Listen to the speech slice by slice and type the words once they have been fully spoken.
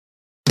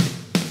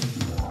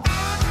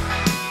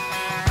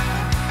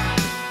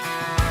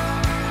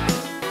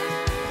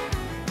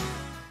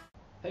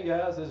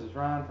guys, this is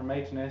Ryan from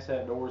H&S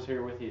Outdoors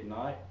here with you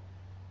tonight.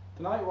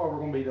 Tonight what we're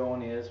going to be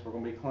doing is we're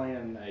going to be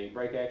cleaning a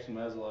brake action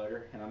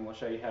muzzleloader, and I'm going to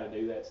show you how to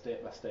do that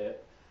step by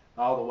step,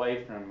 all the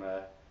way from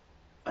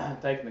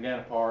taking the gun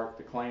apart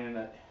to cleaning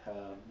it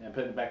and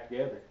putting it back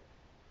together.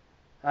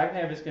 I can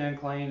have this gun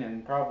clean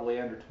in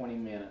probably under 20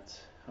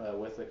 minutes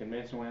with a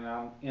conventional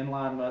inline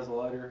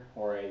muzzleloader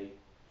or a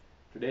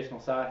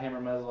traditional side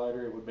hammer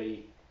muzzleloader. It would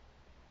be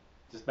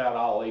just about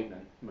all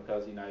evening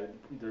because, you know,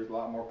 there's a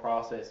lot more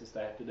processes to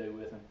have to do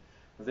with them.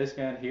 With this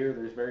gun here,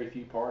 there's very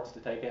few parts to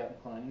take out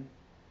and clean,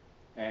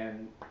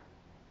 and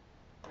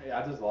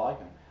I just like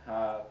them.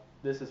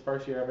 This is the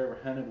first year I've ever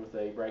hunted with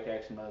a brake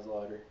action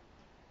muzzleloader,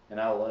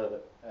 and I love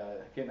it. I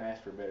couldn't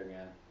ask for a better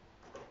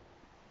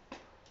gun.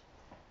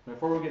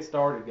 Before we get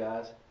started,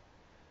 guys,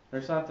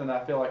 there's something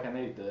I feel like I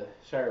need to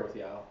share with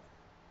y'all.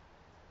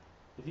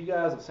 If you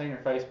guys have seen our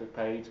Facebook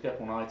page a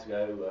couple nights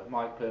ago,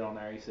 Mike put on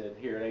there, he said,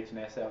 here at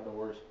H&S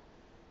Outdoors,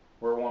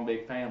 we're one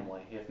big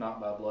family, if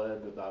not by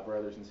blood, but by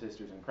brothers and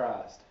sisters in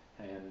Christ.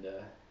 And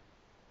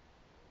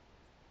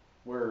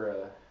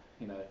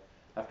you know,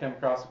 I've come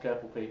across a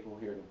couple people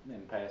here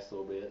in the past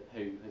little bit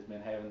who has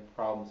been having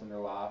problems in their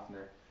life, and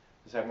they're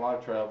just having a lot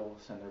of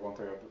troubles, and they're going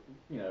through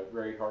a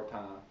very hard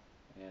time.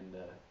 And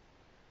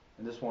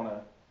I just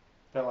felt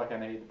like I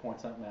needed to point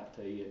something out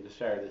to you and just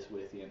share this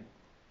with you.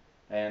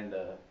 And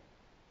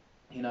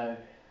you know,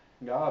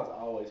 God's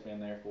always been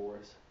there for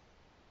us.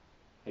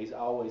 He's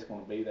always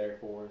going to be there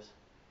for us,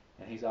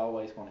 and He's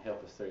always going to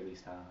help us through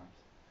these times.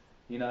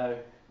 You know,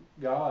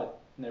 God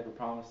never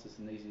promised us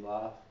an easy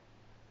life,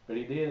 but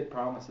He did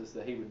promise us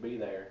that He would be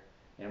there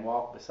and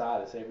walk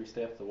beside us every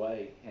step of the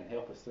way and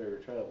help us through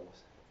our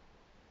troubles.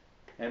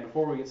 And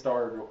before we get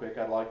started real quick,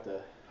 I'd like to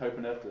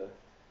open up to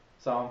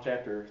Psalm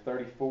chapter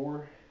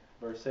 34,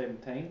 verse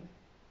 17.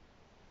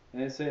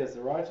 And it says, the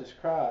righteous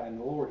cry, and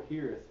the Lord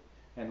heareth,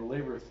 and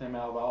delivereth them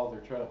out of all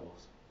their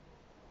troubles.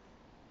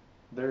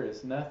 There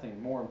is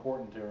nothing more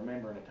important to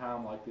remember in a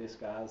time like this,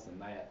 guys, than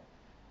that.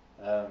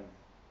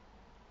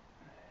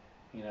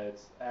 You know,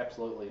 it's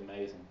absolutely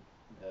amazing,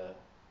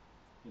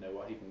 you know,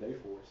 what He can do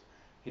for us.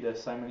 He does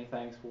so many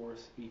things for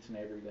us each and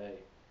every day.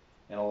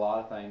 And a lot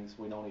of things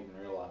we don't even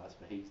realize,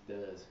 but He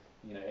does.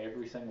 You know,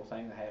 every single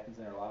thing that happens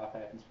in our life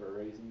happens for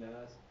a reason,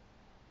 guys.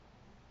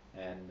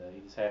 And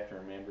you just have to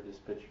remember,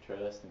 just put your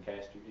trust and put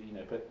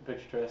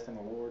your trust in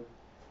the Lord,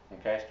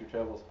 and cast your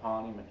troubles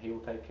upon Him, and He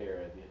will take care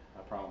of you.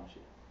 I promise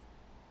you.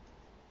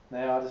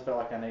 Now, I just felt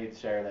like I needed to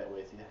share that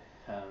with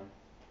you.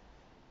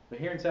 But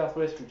here in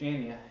Southwest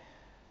Virginia,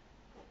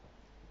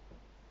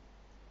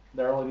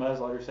 the early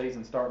muzzleloader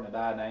season's starting to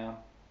die down,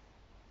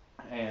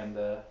 and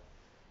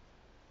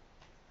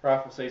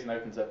rifle season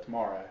opens up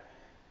tomorrow.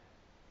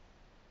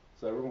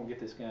 So we're going to get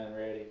this gun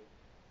ready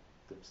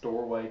to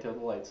store away till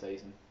the late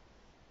season,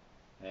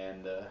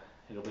 and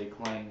it'll be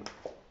clean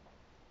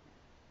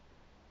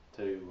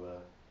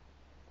to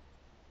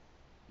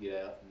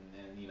get out,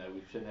 and you know,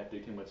 we shouldn't have to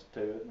do too much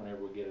to it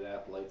whenever we get it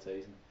out the late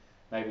season.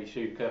 Maybe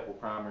shoot a couple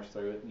primers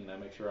through it, you know,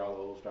 make sure all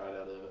the oil's dried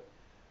out of it,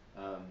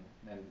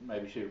 and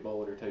maybe shoot a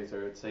bullet or two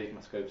through it, see if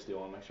my scope's still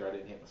on, make sure I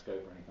didn't hit my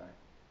scope or anything.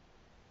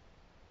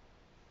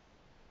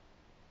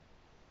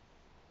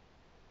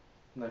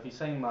 Now, if you've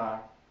seen my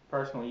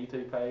personal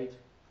YouTube page,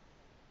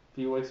 a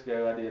few weeks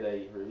ago I did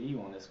a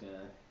review on this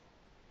gun,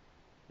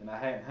 and I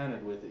hadn't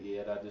hunted with it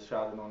yet. I just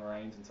shot it on the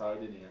range and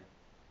sighted it in.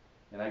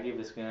 And I give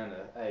this gun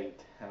an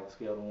 8 out of a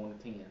scale of 1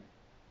 to 10.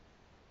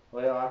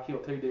 Well, I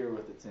killed 2 deer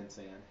with it since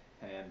then,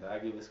 and I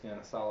give this gun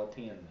a solid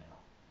 10 now.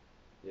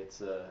 It's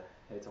a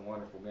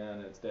wonderful gun,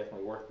 and it's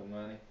definitely worth the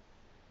money.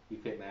 You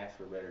couldn't ask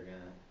for a better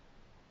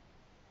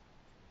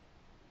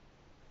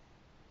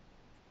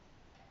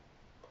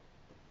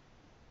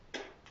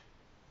gun.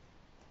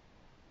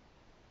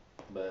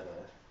 But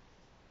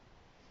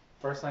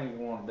first thing you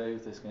want to do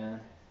with this gun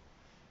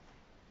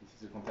is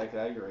you're just going to take it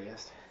out of your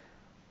rest.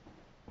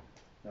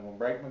 I'm going to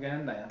break my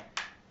gun down.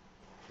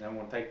 Then I'm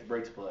going to take the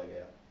breech plug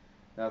out.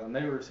 Now, the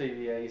newer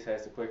CVAs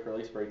has the quick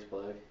release breech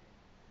plug.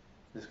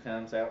 This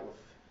comes out with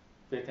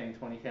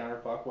 15-20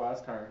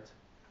 counterclockwise turns,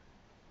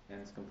 and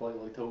it's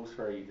completely tools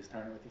free. You just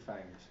turn it with your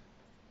fingers.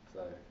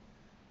 So,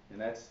 and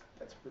that's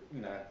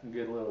you know, a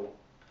good little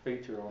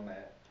feature on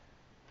that.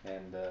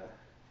 And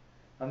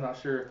I'm not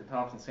sure if the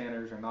Thompson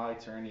Centers or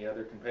Knights or any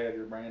other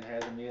competitor brand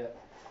has them yet.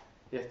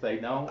 If they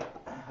don't,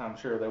 I'm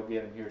sure they'll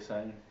get them here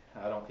soon.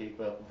 I don't keep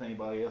up with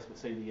anybody else but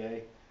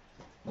CVA,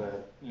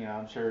 but you know,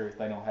 I'm sure if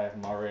they don't have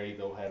them already,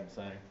 they'll have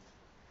them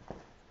soon.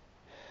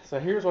 So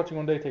here's what you're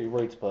going to do to your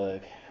breech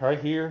plug. Right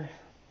here,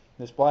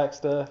 this black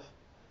stuff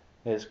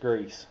is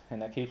grease,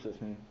 and that keeps it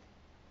from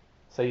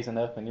seizing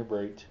up in your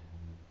breech.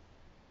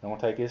 I'm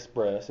going to take this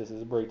brush, this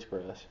is a breech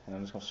brush, and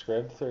I'm just going to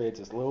scrub the threads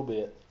just a little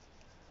bit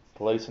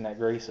to loosen that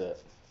grease up.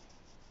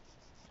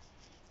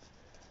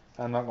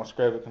 I'm not going to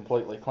scrub it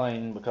completely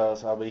clean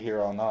because I'll be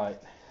here all night,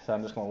 so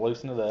I'm just going to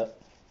loosen it up.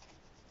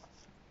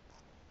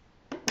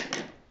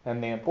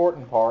 And the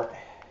important part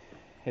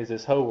is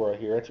this hole right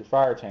here. That's your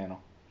fire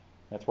channel.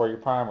 That's where your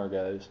primer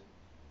goes.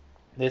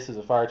 This is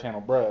a fire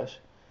channel brush.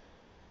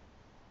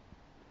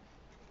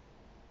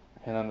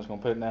 And I'm just going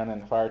to put it down in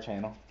the fire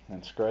channel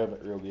and scrub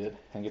it real good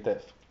and get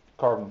that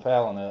carbon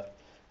fouling up.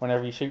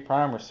 Whenever you shoot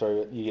primers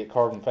through it, you get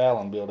carbon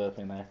fouling build up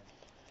in there.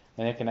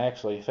 And it can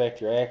actually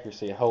affect your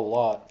accuracy a whole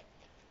lot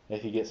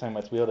if you get so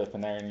much buildup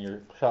in there, and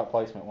your shot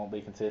placement won't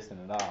be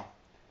consistent at all.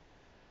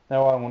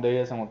 Now what I'm going to do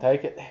is I'm going to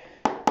take it,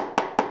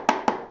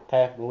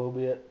 tap it a little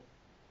bit,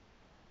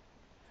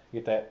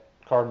 get that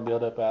carbon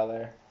buildup out of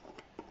there.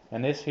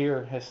 And this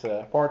here, this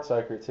part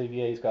soaker at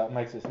CVA's got,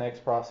 makes this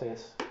next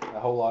process a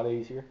whole lot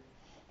easier.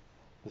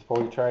 Just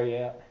pull your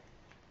tray out,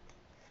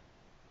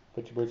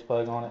 put your bridge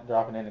plug on it,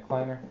 drop it in the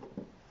cleaner,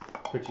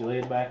 put your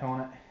lid back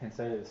on it, and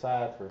set it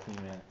aside for a few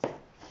minutes.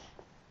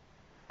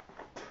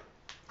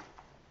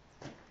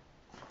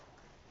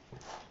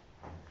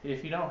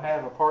 If you don't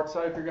have a part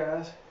soaker,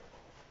 guys,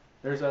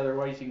 there's other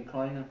ways you can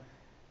clean them.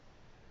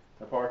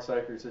 The part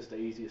soaker is just the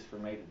easiest for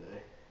me to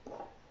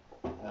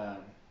do.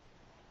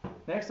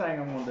 Next thing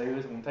I'm going to do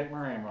is I'm going to take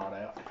my ramrod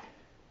out,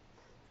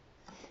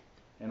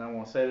 and I'm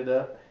going to set it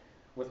up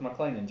with my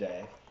cleaning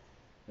jag.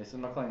 This is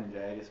my cleaning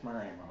jag, it's my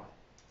ramrod.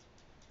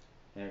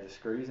 And it just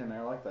screws in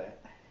there like that.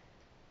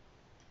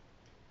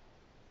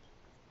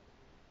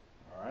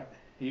 Alright,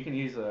 you can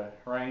use a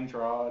range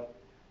rod,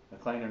 a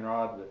cleaning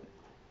rod, but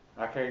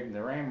I carry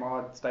the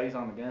ramrod, stays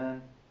on the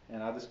gun,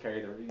 and I just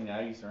carry the,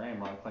 I use the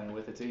ramrod to clean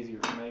with. It's easier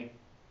for me.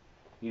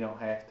 You don't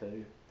have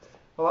to.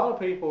 A lot of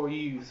people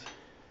use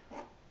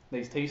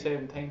these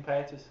T17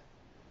 patches.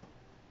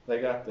 They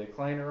got the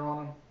cleaner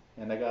on them,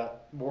 and they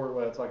got bore,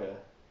 well, it's like a,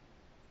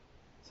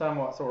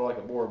 somewhat sort of like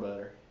a bore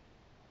butter.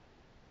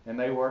 And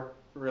they work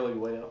really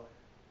well.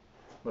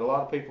 But a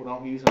lot of people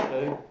don't use them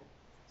too,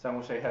 so I'm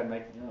going to show you how to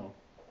make your own.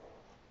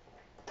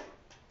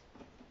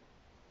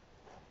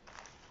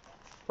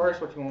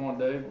 First, what you want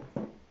to do,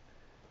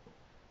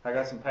 I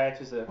got some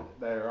patches that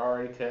are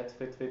already cut to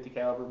fit the 50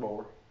 caliber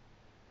bore.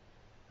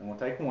 I'm going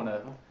to take one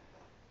of them,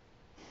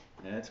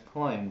 and it's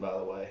clean, by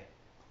the way.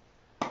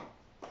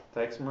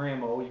 Take some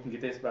rim oil. You can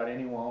get this about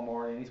any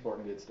Walmart, any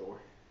sporting goods store,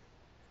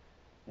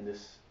 and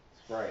just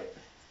spray it.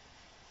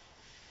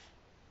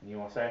 And you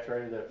want to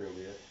saturate it up real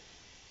good.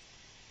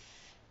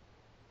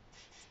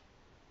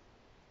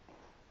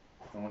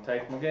 I'm going to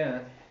take my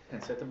gun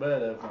and set the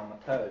butt of it on my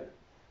toe.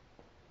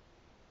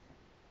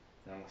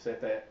 And I'm going to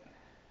set that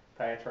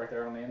patch right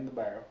there on the end of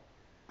the barrel.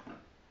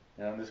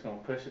 And I'm just going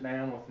to push it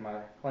down with my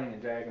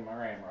cleaning jag and my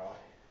ramrod.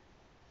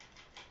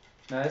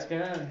 Now this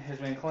gun has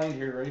been cleaned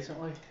here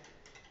recently,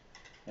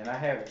 and I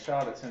haven't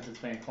shot it since it's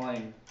been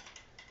cleaned.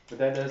 But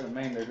that doesn't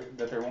mean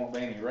that there won't be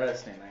any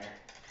rust in there.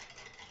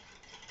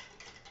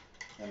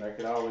 And there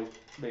could always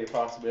be a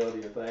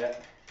possibility of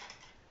that.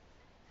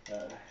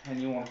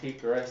 And you want to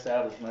keep the rust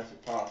out as much as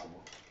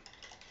possible,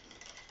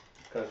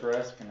 because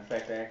rust can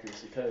affect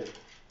accuracy too.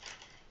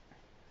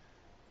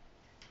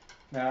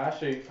 Now I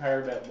shoot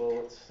power belt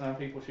bullets. Some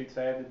people shoot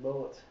saddle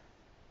bullets,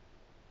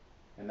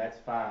 and that's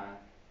fine.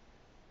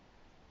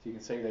 As you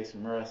can see, there's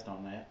some rust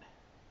on that.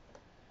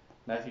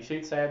 Now if you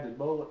shoot saddle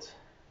bullets,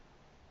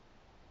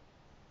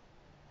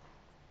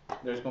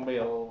 there's going to be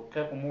a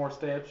couple more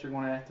steps you're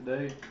going to have to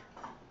do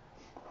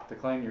to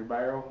clean your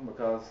barrel,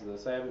 because the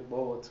saddle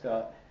bullet's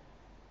got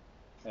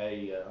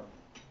a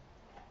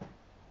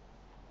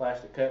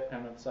plastic cup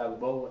coming up beside the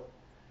bullet,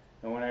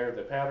 and whenever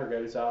the powder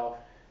goes off,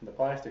 the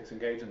plastic's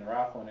engaging the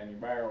rifle and in your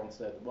barrel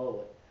instead of the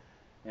bullet,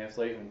 and it's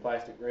leaving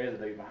plastic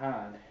residue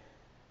behind,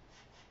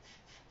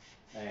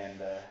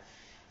 and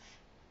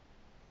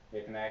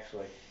it can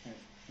actually,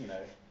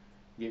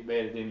 get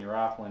bedded in your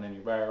rifle and in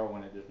your barrel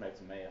when it just makes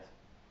a mess.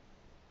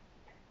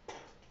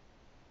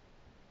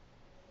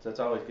 So it's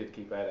always good to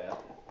keep that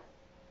out.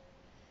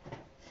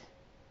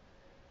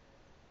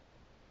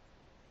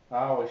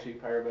 I always shoot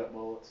power belt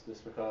bullets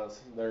just because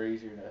they're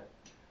easier to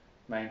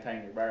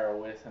maintain your barrel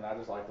with, and I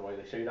just like the way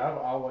they shoot. I've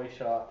always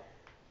shot,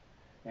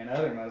 in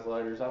other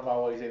muzzleloaders, I've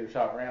always either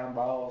shot round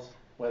balls,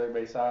 whether it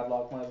be side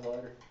lock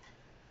muzzleloader,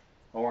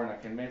 or in a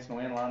conventional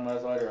inline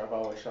muzzleloader, I've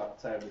always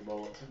shot saddle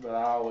bullets. But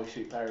I always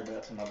shoot power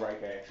belts in my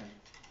break action,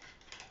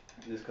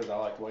 just because I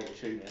like the way they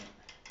shoot in it.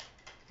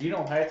 You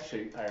don't have to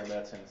shoot power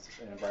belts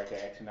in a break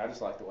action. I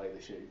just like the way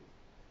they shoot.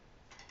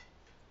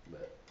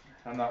 But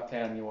I'm not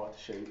telling you what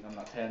to shoot. I'm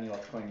not telling you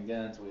what to clean your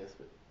guns with.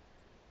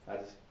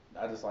 But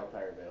I just like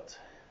power belts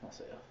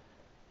myself.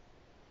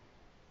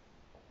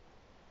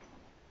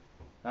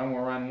 I'm going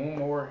to run one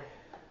more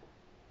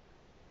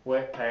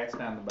wet patch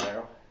down the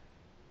barrel,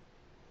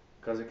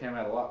 because it came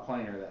out a lot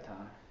cleaner that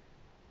time.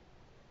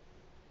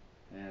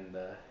 And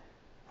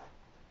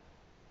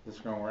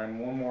just going to run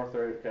one more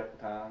through it a couple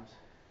times.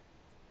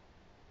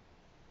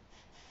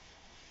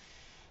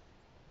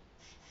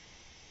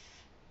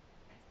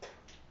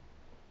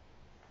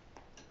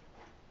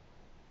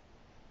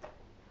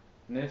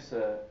 And this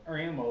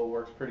rim oil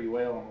works pretty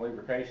well on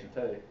lubrication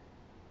too.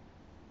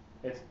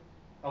 It's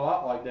a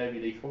lot like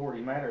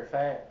WD-40. Matter of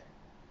fact,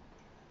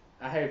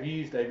 I have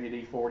used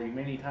WD-40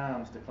 many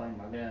times to clean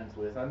my guns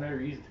with. I've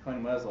never used it to clean a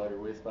muzzleloader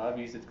with, but I've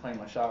used it to clean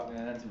my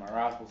shotguns and my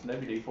rifles. And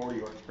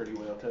WD-40 works pretty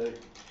well too.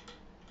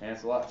 And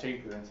it's a lot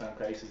cheaper in some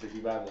cases. If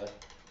you buy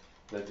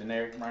the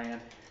generic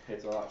brand,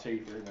 it's a lot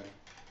cheaper than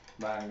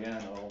buying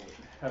gun oil,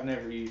 but I've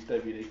never used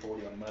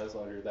WD-40 on a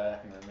muzzleloader that I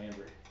can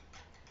remember.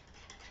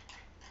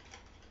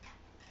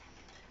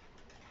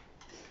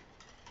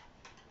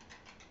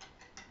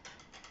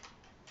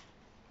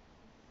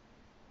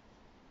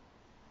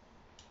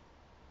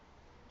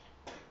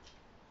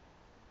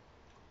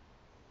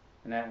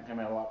 And that will come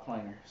out a lot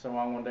cleaner. So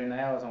what I'm going to do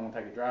now is I'm going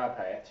to take a dry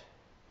patch,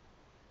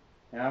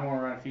 and I'm going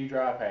to run a few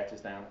dry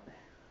patches down it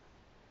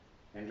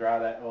and dry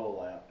that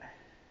oil out.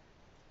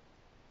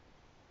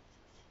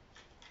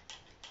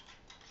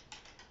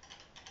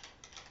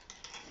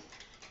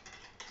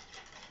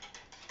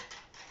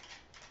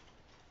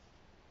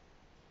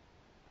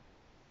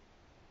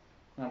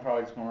 I'm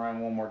probably just going to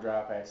run one more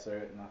dry patch through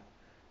it, and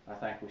I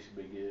think we should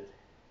be good.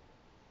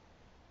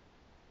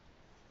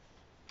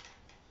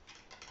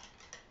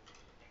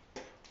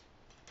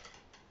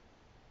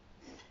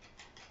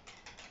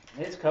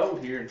 It's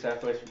cold here in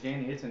Southwest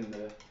Virginia. It's in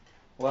the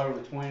lower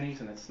the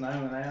 20s, and it's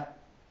snowing out,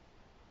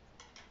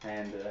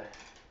 and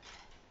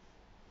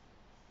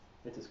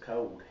it's just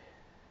cold.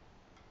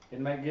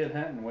 It'd make good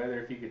hunting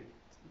weather if you could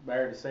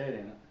bear to set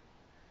in it,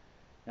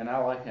 and I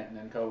like hunting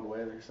in cold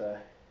weather, so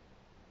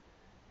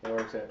it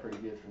works out pretty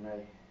good for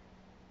me.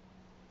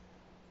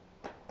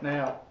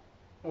 Now,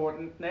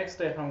 what next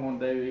step I'm going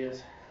to do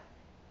is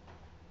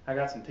I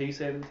got some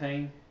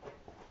T17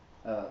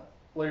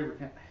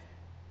 lubricant,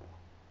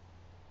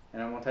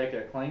 and I'm going to take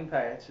a clean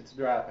patch. It's a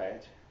dry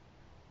patch,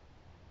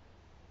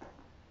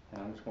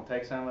 and I'm just going to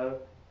take some of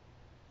it.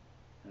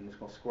 I'm just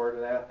going to squirt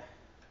it out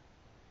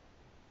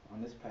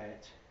on this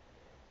patch,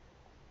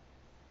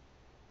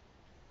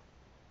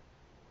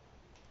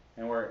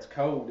 and where it's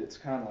cold, it's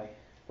kind of like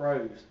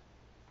froze.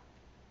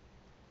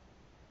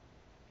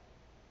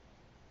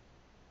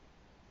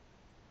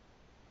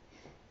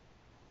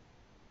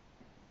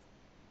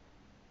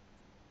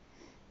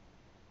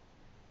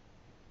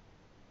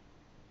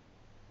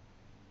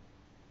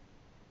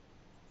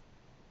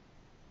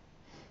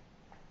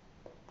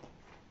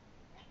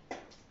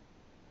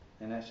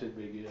 And that should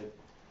be good.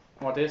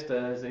 What this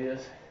does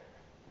is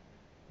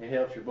it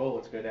helps your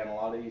bullets go down a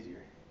lot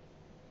easier.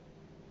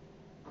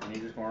 And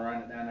you're just going to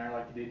run it down there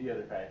like you did the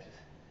other patches.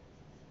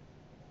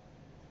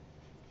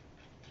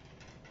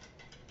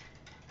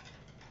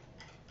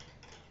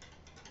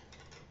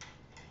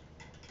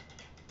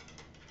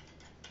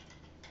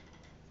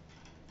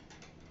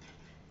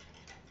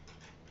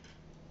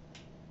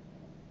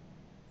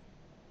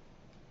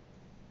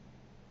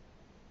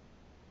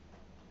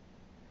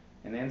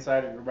 And the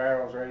inside of your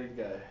barrel is ready to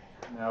go.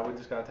 Now we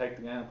just got to take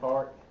the gun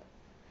apart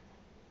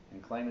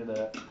and clean it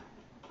up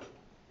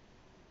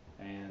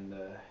and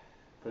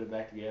put it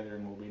back together,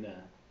 and we'll be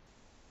done.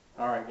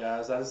 Alright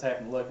guys, I just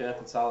happened to look up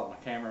and saw that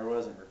my camera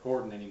wasn't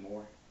recording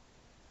anymore,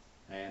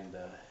 and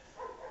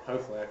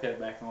hopefully I cut it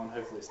back on.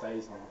 Hopefully it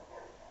stays on.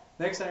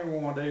 Next thing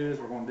we're going to do is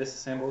we're going to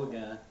disassemble the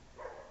gun.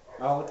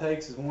 All it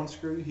takes is one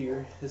screw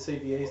here. This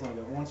CVA's only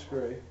got one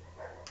screw.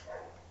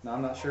 Now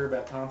I'm not sure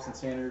about Thompson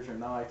Centers or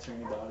Knights or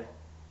anybody.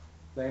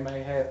 They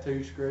may have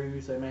 2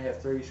 screws, they may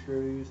have 3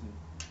 screws, and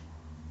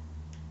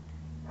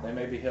they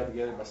may be held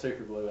together by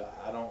super glue.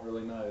 I don't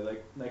really know.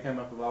 They come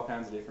up with all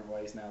kinds of different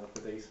ways now to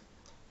put these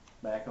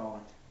back on.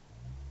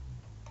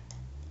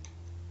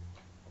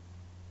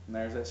 And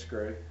there's that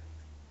screw.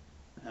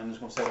 I'm just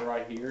going to set it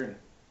right here and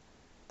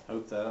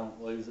hope that I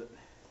don't lose it.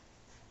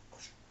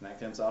 And that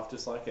comes off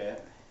just like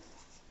that.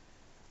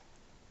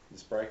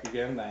 Just break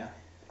your gun down,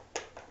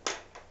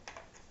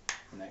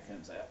 and that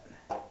comes out.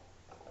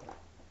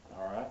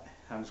 Alright,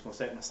 I'm just going to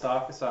set my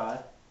stock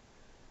aside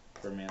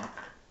for a minute.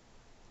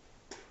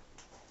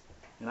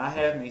 And I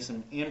have me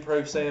some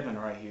Pro 7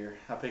 right here.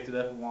 I picked it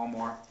up at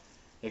Walmart.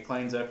 It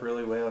cleans up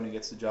really well and it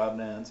gets the job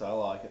done, so I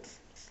like it.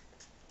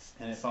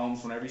 And it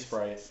foams whenever you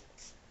spray it.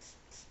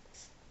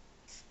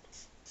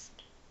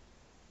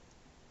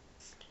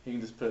 You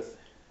can just put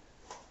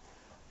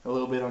a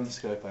little bit on your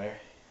scope there.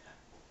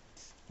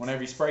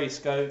 Whenever you spray your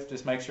scope,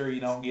 just make sure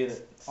you don't get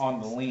it on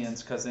the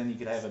lens, because then you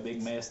could have a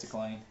big mess to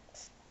clean.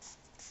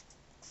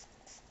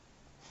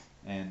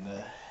 And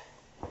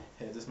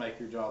it'll just make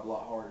your job a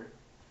lot harder.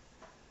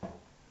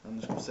 I'm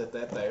just going to set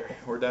that there.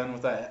 We're done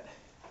with that.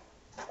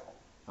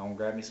 I'm going to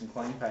grab me some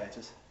clean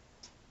patches.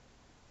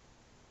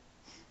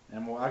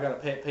 And I got a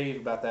pet peeve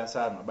about that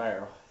side of my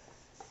barrel.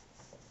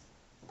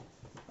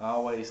 I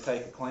always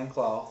take a clean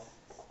cloth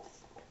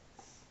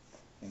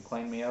and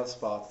clean me out a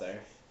spot there.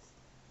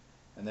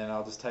 And then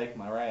I'll just take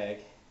my rag,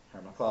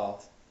 or my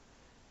cloth,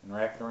 and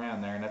wrap it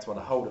around there, and that's what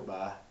I hold it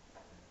by.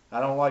 I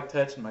don't like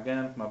touching my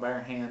gun with my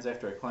bare hands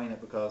after I clean it,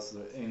 because,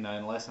 you know,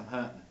 unless I'm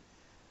hunting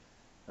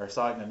or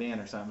sighting it in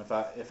or something.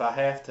 If I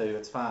have to,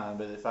 it's fine,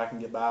 but if I can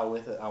get by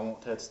with it, I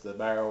won't touch the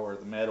barrel or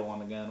the metal on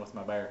the gun with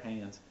my bare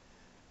hands,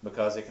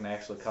 because it can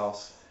actually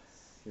cause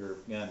your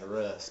gun to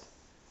rust,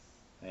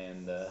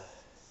 and the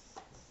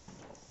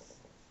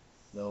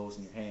holes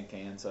in your hand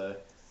can. So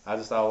I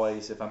just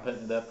always, if I'm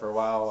putting it up for a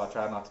while, I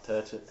try not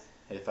to touch it.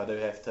 If I do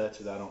have to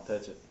touch it, I don't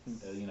touch it.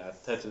 You know, I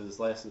touch it as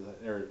less as,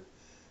 or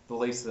the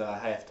least that I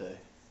have to.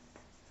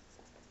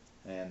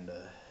 And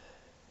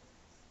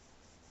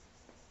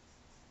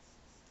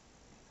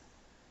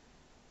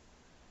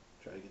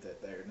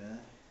there done.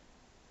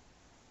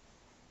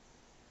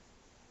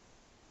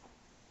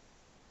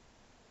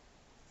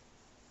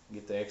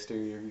 Get the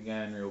exterior of your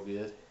gun real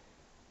good.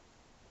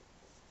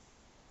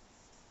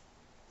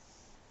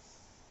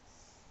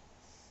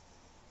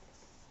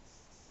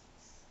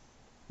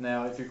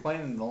 Now, if you're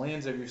cleaning the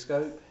lens of your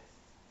scope,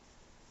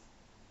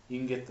 you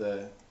can get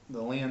the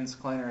lens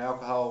cleaner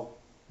alcohol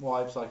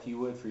wipes like you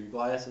would for your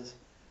glasses.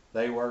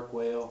 They work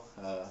well.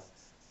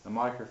 A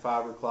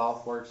microfiber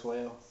cloth works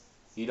well.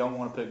 You don't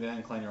want to put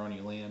gun cleaner on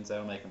your lens.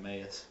 That'll make a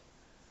mess.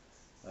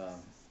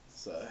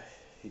 So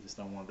you just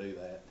don't want to do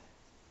that.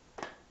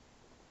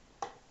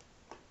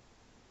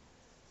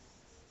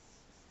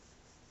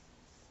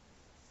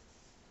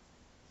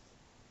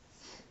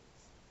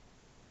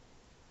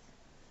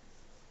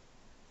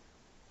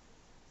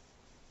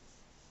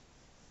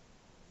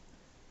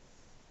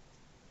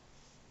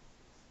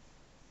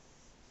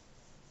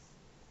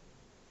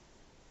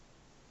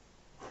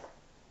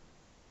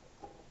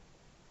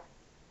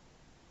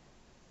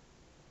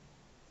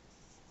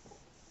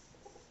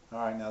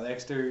 Alright, now the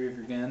exterior of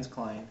your gun's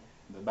clean.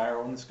 The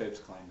barrel and the scope's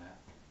clean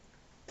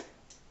now.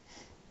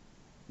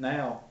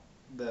 Now,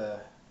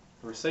 the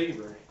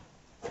receiver,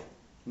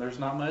 there's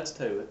not much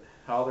to it.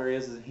 All there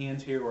is a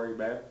hinge here where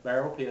your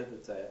barrel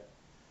pivot's at.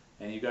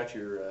 And you got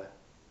your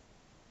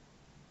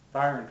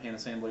firing pin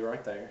assembly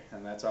right there.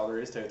 And that's all there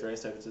is to it. The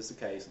rest of it's just a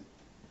casing.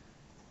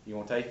 You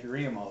want to take your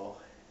rim oil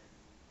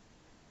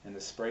and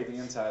just spray the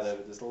inside of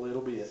it just a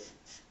little bit.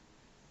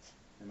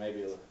 And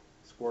maybe a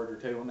squirt or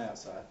two on the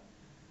outside.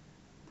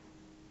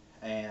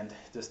 And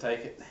just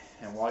take it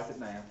and wipe it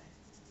down.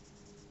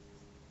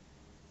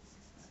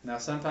 Now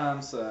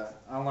sometimes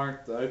I learned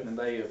the opening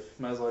day of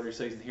muzzleloader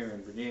season here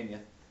in Virginia,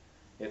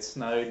 it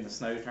snowed and the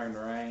snow turned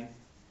to rain,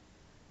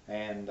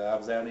 and I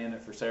was out in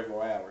it for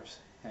several hours,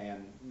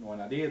 and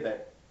when I did,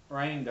 that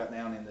rain got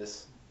down in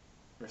this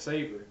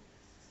receiver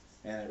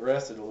and it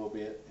rusted a little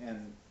bit,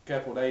 and a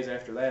couple of days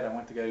after that I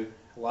went to go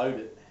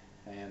load it,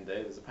 and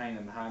it was a pain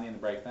in the hind end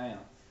to break down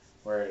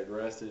where it had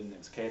rusted and it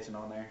was catching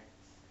on there.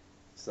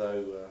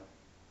 So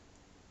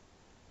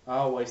I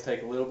always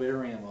take a little bit of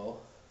rim oil,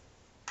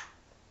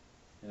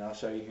 and I'll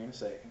show you here in a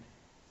second.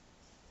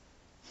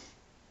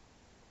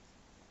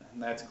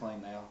 And that's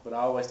clean now, but I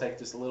always take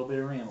just a little bit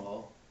of rim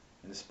oil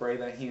and just spray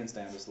that hinge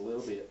down just a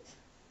little bit.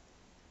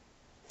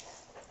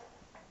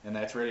 And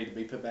that's ready to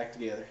be put back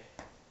together.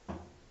 Just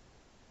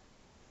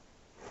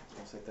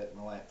going to set that in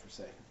my lap for a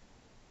second.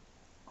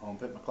 I'm going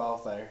to put my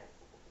cloth there.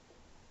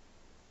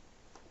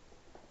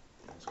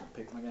 I'm just going to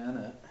pick my gun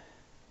up.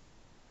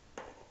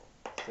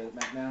 Set it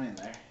back down in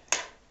there.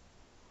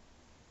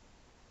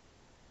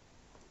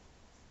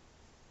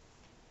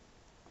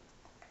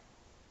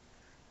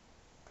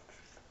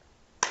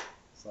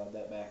 Slide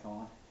that back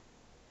on.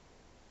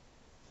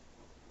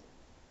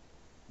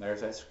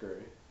 There's that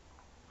screw.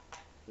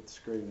 Put the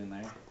screw in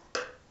there.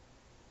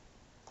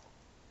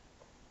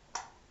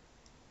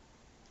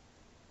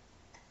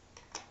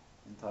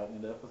 And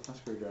tighten it up with my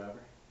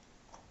screwdriver.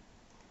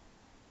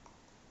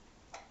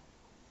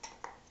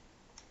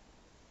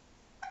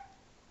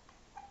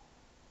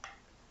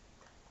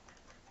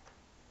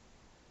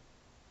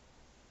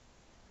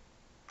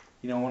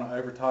 You don't want to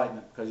over tighten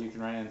it because you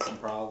can run into some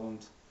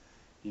problems.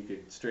 You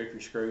could strip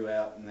your screw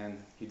out and then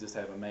you just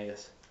have a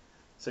mess.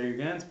 So your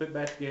gun's put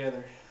back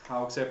together,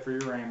 all except for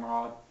your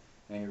ramrod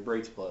and your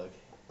breech plug.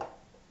 I'm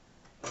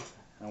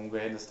going to go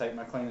ahead and just take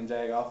my cleaning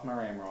jag off my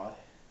ramrod.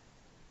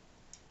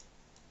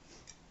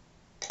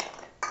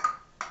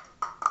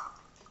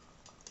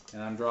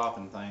 And I'm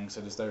dropping things,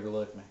 so just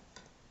overlook me.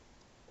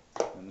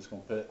 I'm just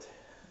going to put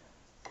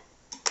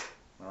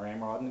my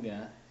ramrod in the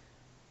gun.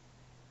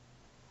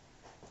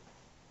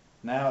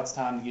 Now it's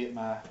time to get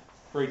my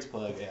breech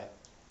plug out.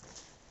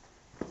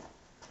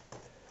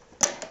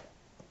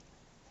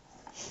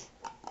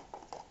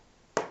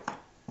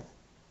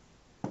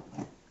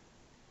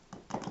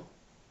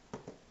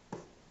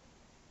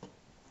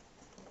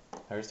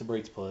 There's the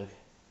breech plug.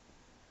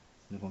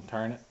 I'm going to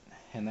turn it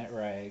in that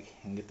rag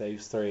and get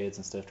those threads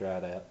and stuff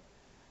dried out.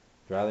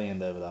 Dry the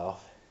end of it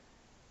off.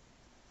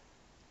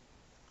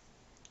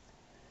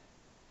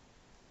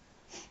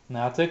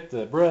 Now I took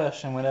the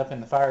brush and went up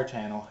in the fire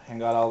channel and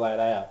got all that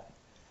out.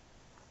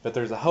 But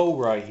there's a hole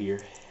right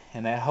here,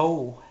 and that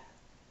hole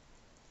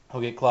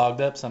will get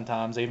clogged up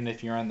sometimes even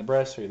if you run the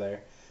brush through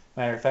there.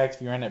 Matter of fact,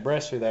 if you run that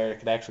brush through there, it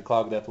could actually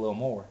clog it up a little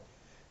more.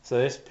 So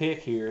this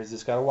pick here has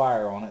just got a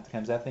wire on it that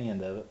comes out the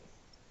end of it.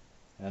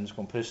 And I'm just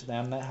going to push it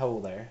down in that hole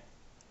there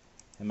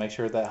and make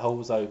sure that hole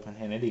is open,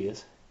 and it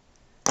is.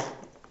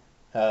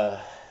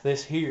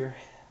 This here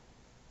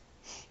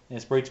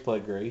is breech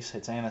plug grease.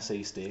 It's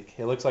anise stick.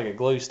 It looks like a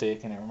glue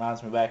stick, and it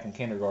reminds me back in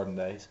kindergarten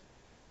days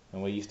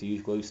when we used to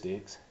use glue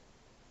sticks.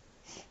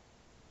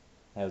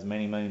 That was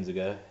many moons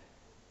ago.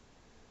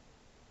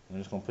 I'm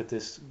just going to put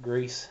this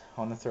grease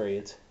on the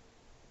threads.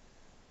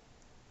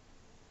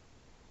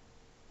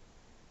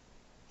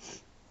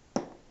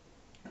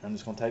 I'm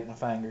just going to take my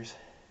fingers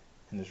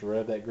and just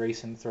rub that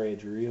grease in the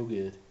threads real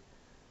good.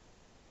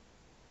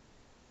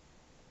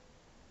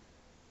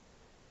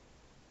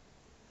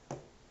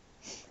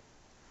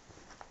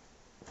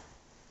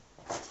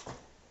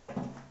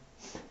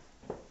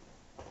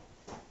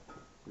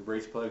 Your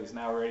breech plug is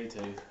now ready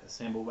to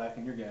assemble back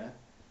in your gun.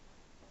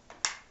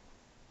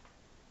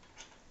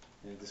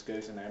 And it just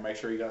goes in there. Make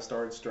sure you got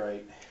started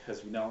straight, because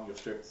if you don't, you'll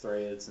strip the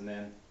threads, and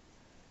then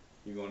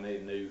you're going to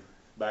need a new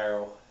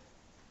barrel,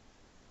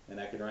 and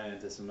that could run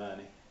into some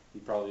money.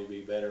 You'd probably be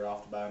better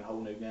off to buying a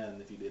whole new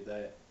gun if you did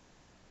that.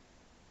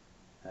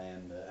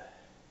 And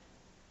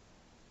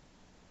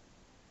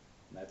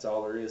that's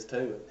all there is to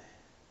it.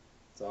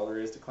 That's all there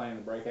is to cleaning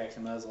the brake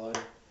action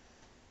muzzleloader.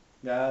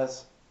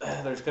 Guys,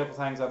 there's a couple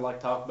things I'd like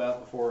to talk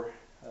about before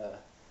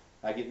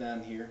I get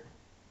done here.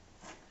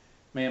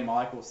 Me and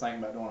Michael was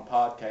thinking about doing a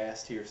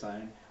podcast here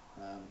soon.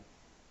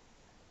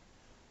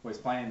 We was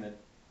planning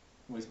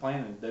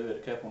to do it a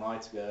couple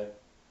nights ago,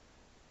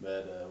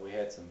 but we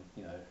had some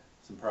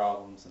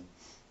problems and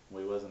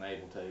we wasn't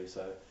able to.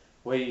 So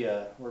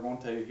we're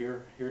going to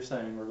here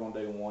soon. We're going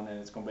to do one, and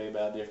it's going to be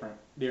about different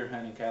deer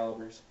hunting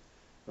calibers.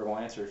 We're going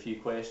to answer a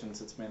few questions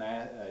that's been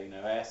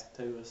asked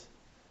to us.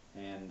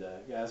 And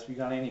guys, if you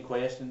got any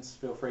questions,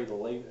 feel free to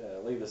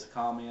leave us a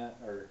comment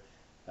or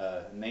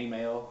an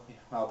email.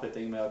 I'll put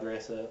the email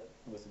address up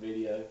with the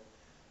video.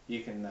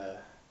 You can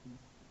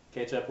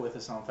catch up with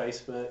us on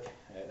Facebook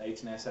at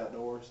H&S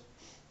Outdoors,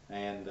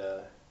 and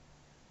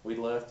we'd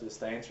love to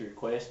just answer your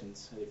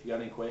questions. If you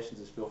got any questions,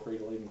 just feel free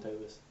to leave them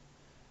to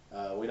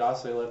us. We'd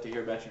also love to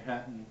hear about your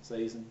hunting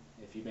season.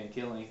 If you've been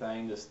killing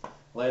anything, just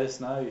let us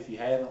know. If you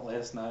haven't, let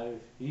us know.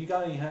 If you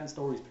got any hunting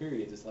stories,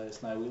 period, just let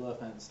us know. We love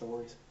hunting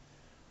stories.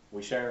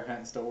 We share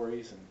hunting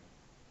stories, and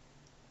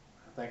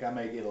I think I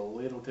may get a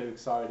little too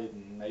excited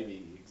and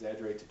maybe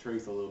exaggerate the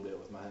truth a little bit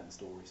with my hunting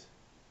stories.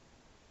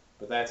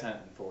 But that's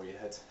hunting for you.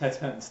 That's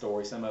hunting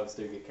stories. Some of us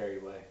do get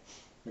carried away.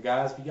 But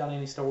guys, if you got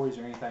any stories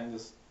or anything,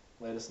 just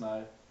let us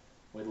know.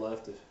 We'd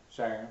love to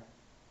share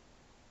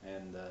them.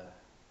 And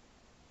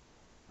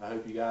I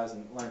hope you guys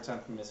learned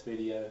something from this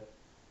video.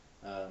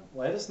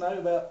 Let us know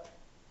about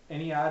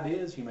any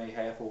ideas you may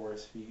have for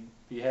us.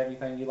 If you have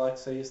anything you'd like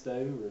to see us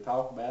do or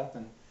talk about,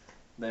 then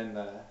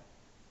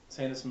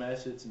send us a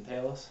message and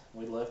tell us.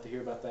 We'd love to hear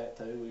about that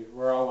too.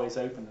 We're always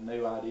open to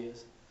new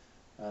ideas.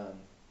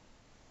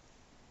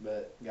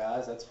 But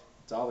guys, that's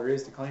all there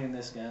is to cleaning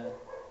this gun.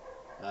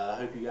 I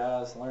hope you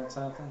guys learned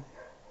something,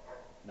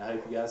 and I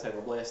hope you guys have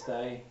a blessed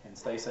day and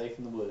stay safe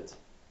in the woods.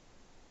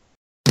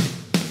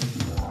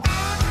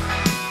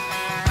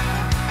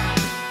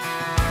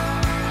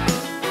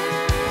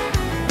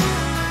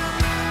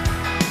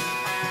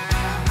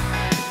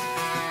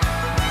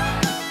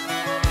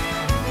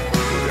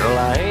 Girl,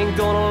 I ain't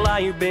gonna lie,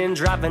 you've been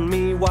driving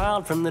me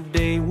wild from the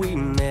day we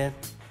met.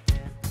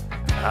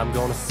 I'm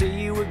gonna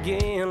see you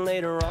again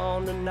later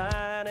on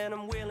tonight, and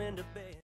I'm